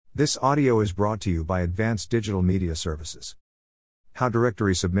This audio is brought to you by Advanced Digital Media Services. How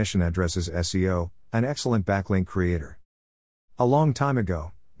Directory Submission Addresses SEO, an excellent backlink creator. A long time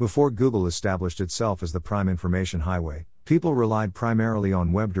ago, before Google established itself as the prime information highway, people relied primarily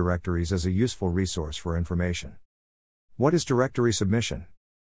on web directories as a useful resource for information. What is directory submission?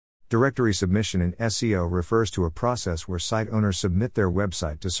 Directory submission in SEO refers to a process where site owners submit their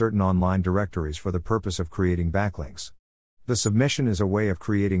website to certain online directories for the purpose of creating backlinks. The submission is a way of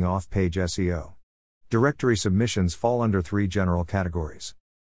creating off-page SEO. Directory submissions fall under three general categories.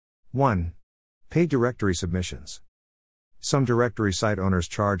 1. Paid directory submissions. Some directory site owners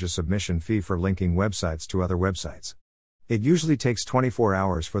charge a submission fee for linking websites to other websites. It usually takes 24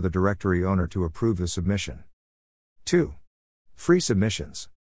 hours for the directory owner to approve the submission. 2. Free submissions.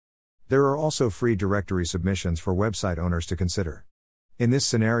 There are also free directory submissions for website owners to consider. In this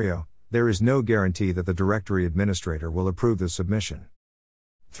scenario, there is no guarantee that the directory administrator will approve the submission.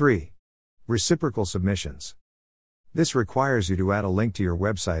 3. Reciprocal submissions. This requires you to add a link to your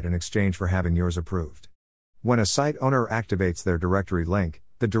website in exchange for having yours approved. When a site owner activates their directory link,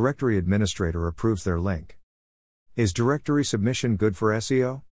 the directory administrator approves their link. Is directory submission good for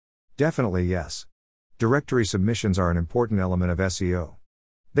SEO? Definitely yes. Directory submissions are an important element of SEO.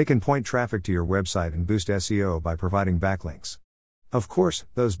 They can point traffic to your website and boost SEO by providing backlinks. Of course,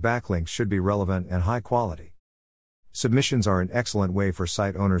 those backlinks should be relevant and high quality. Submissions are an excellent way for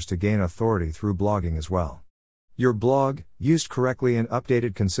site owners to gain authority through blogging as well. Your blog, used correctly and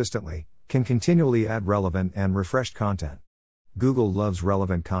updated consistently, can continually add relevant and refreshed content. Google loves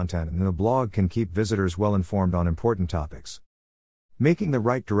relevant content, and the blog can keep visitors well informed on important topics. Making the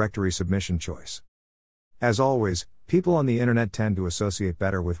right directory submission choice. As always, people on the internet tend to associate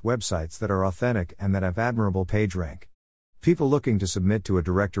better with websites that are authentic and that have admirable PageRank. People looking to submit to a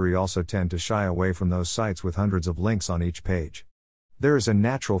directory also tend to shy away from those sites with hundreds of links on each page. There is a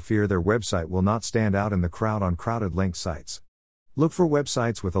natural fear their website will not stand out in the crowd on crowded linked sites. Look for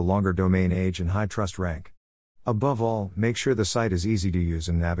websites with a longer domain age and high trust rank. Above all, make sure the site is easy to use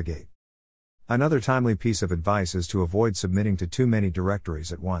and navigate. Another timely piece of advice is to avoid submitting to too many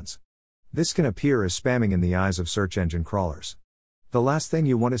directories at once. This can appear as spamming in the eyes of search engine crawlers. The last thing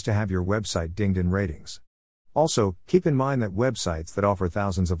you want is to have your website dinged in ratings. Also, keep in mind that websites that offer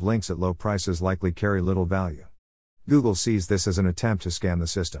thousands of links at low prices likely carry little value. Google sees this as an attempt to scam the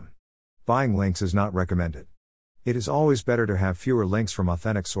system. Buying links is not recommended. It is always better to have fewer links from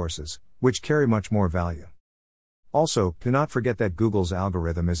authentic sources, which carry much more value. Also, do not forget that Google's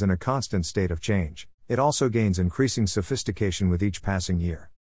algorithm is in a constant state of change. It also gains increasing sophistication with each passing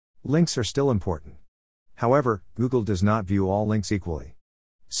year. Links are still important. However, Google does not view all links equally.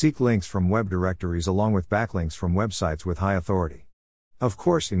 Seek links from web directories along with backlinks from websites with high authority. Of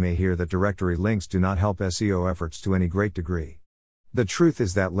course, you may hear that directory links do not help SEO efforts to any great degree. The truth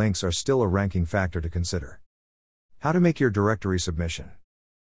is that links are still a ranking factor to consider. How to make your directory submission.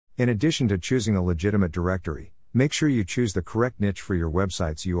 In addition to choosing a legitimate directory, make sure you choose the correct niche for your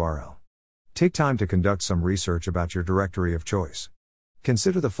website's URL. Take time to conduct some research about your directory of choice.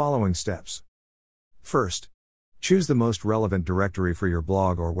 Consider the following steps. First, choose the most relevant directory for your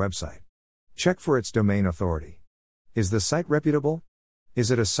blog or website. Check for its domain authority. Is the site reputable?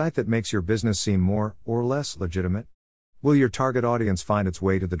 Is it a site that makes your business seem more or less legitimate? Will your target audience find its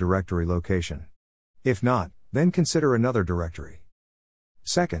way to the directory location? If not, then consider another directory.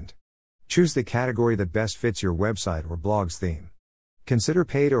 Second, choose the category that best fits your website or blog's theme. Consider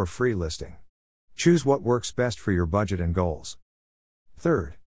paid or free listing. Choose what works best for your budget and goals.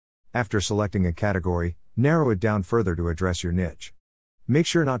 Third, after selecting a category, narrow it down further to address your niche. Make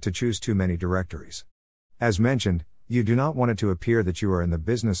sure not to choose too many directories. As mentioned, you do not want it to appear that you are in the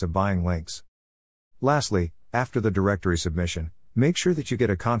business of buying links. Lastly, after the directory submission, make sure that you get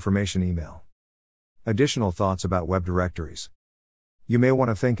a confirmation email. Additional thoughts about web directories. You may want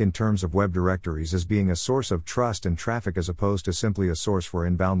to think in terms of web directories as being a source of trust and traffic as opposed to simply a source for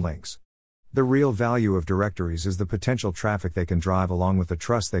inbound links. The real value of directories is the potential traffic they can drive along with the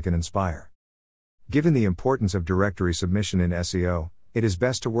trust they can inspire. Given the importance of directory submission in SEO, it is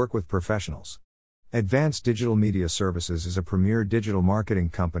best to work with professionals. Advanced Digital Media Services is a premier digital marketing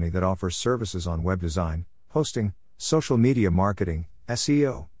company that offers services on web design, hosting, social media marketing,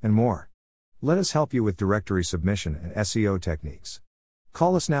 SEO, and more. Let us help you with directory submission and SEO techniques.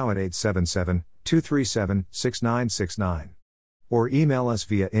 Call us now at 877-237-6969. Or email us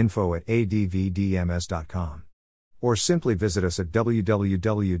via info@advdms.com. Or simply visit us at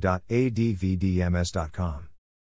www.advdms.com.